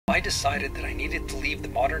decided that I needed to leave the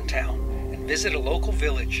modern town and visit a local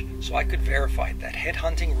village so I could verify that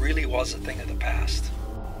headhunting really was a thing of the past.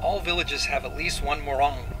 All villages have at least one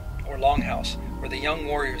morong, or longhouse, where the young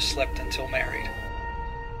warriors slept until married.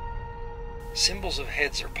 Symbols of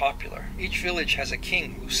heads are popular. Each village has a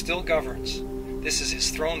king who still governs. This is his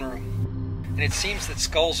throne room, and it seems that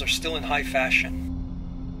skulls are still in high fashion.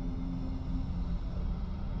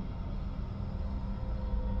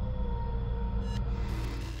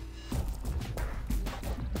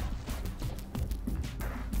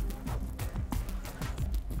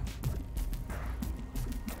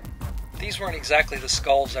 These weren't exactly the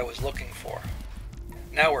skulls I was looking for.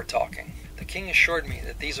 Now we're talking. The king assured me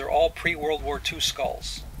that these are all pre-World War II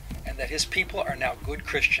skulls, and that his people are now good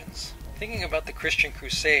Christians. Thinking about the Christian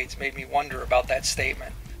Crusades made me wonder about that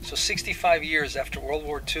statement. So 65 years after World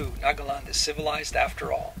War II, Nagaland is civilized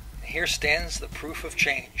after all. And here stands the proof of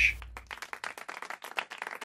change.